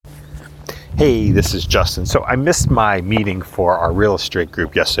Hey, this is Justin. So I missed my meeting for our real estate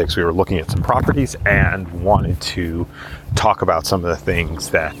group yesterday because we were looking at some properties and wanted to talk about some of the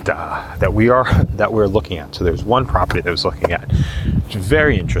things that we're looking at. So there's one property that I was looking at, which is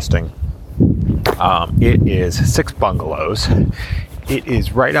very interesting. It is 6 bungalows. It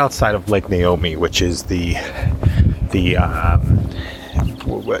is right outside of Lake Naomi, which is a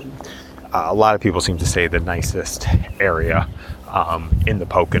lot of people seem to say the nicest area in the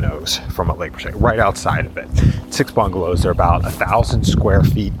Poconos from a lake perspective, right outside of it. 6 bungalows, they're about 1,000 square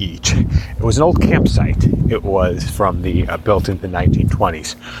feet each. It was an old campsite. It was from built in the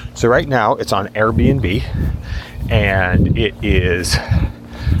 1920s. So right now it's on Airbnb, and it is,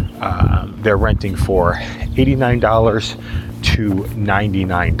 they're renting for $89 to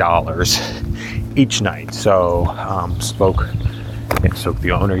 $99 each night. So spoke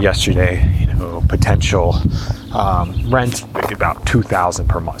the owner yesterday, potential rent about $2,000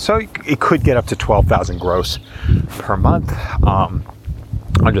 per month. So it could get up to $12,000 gross per month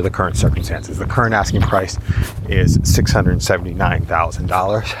under the current circumstances. The current asking price is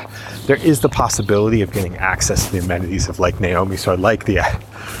 $679,000. There is the possibility of getting access to the amenities of Lake Naomi. So I'd like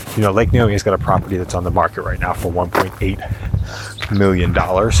Lake Naomi has got a property that's on the market right now for $1.8 million,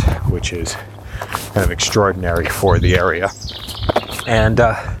 which is kind of extraordinary for the area. And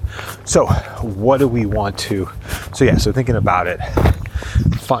so what do we want to, so thinking about it,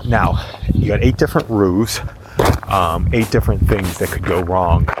 now you got 8 different roofs, 8 different things that could go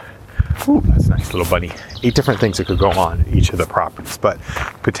wrong. Ooh, that's a nice little bunny. 8 different things that could go on in each of the properties, but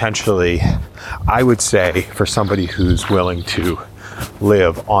potentially I would say for somebody who's willing to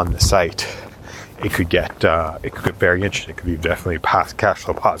live on the site, it could get very interesting. It could be definitely cash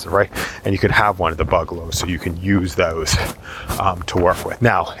flow positive, right? And you could have one of the bungalows, so you can use those to work with.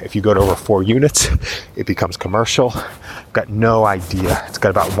 Now, if you go to over 4 units, it becomes commercial. Got no idea. It's got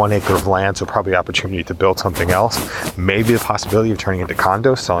about 1 acre of land, so probably opportunity to build something else. Maybe the possibility of turning into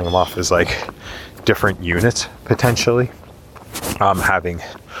condos, selling them off as like different units potentially. Having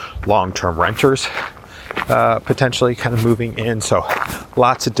long-term renters potentially kind of moving in. So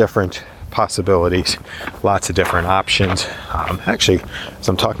lots of different possibilities, lots of different options. Actually, as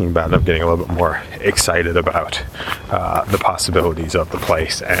I'm talking about it, I'm getting a little bit more excited about the possibilities of the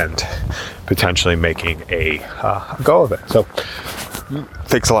place and potentially making a go of it. So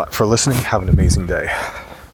thanks a lot for listening. Have an amazing day.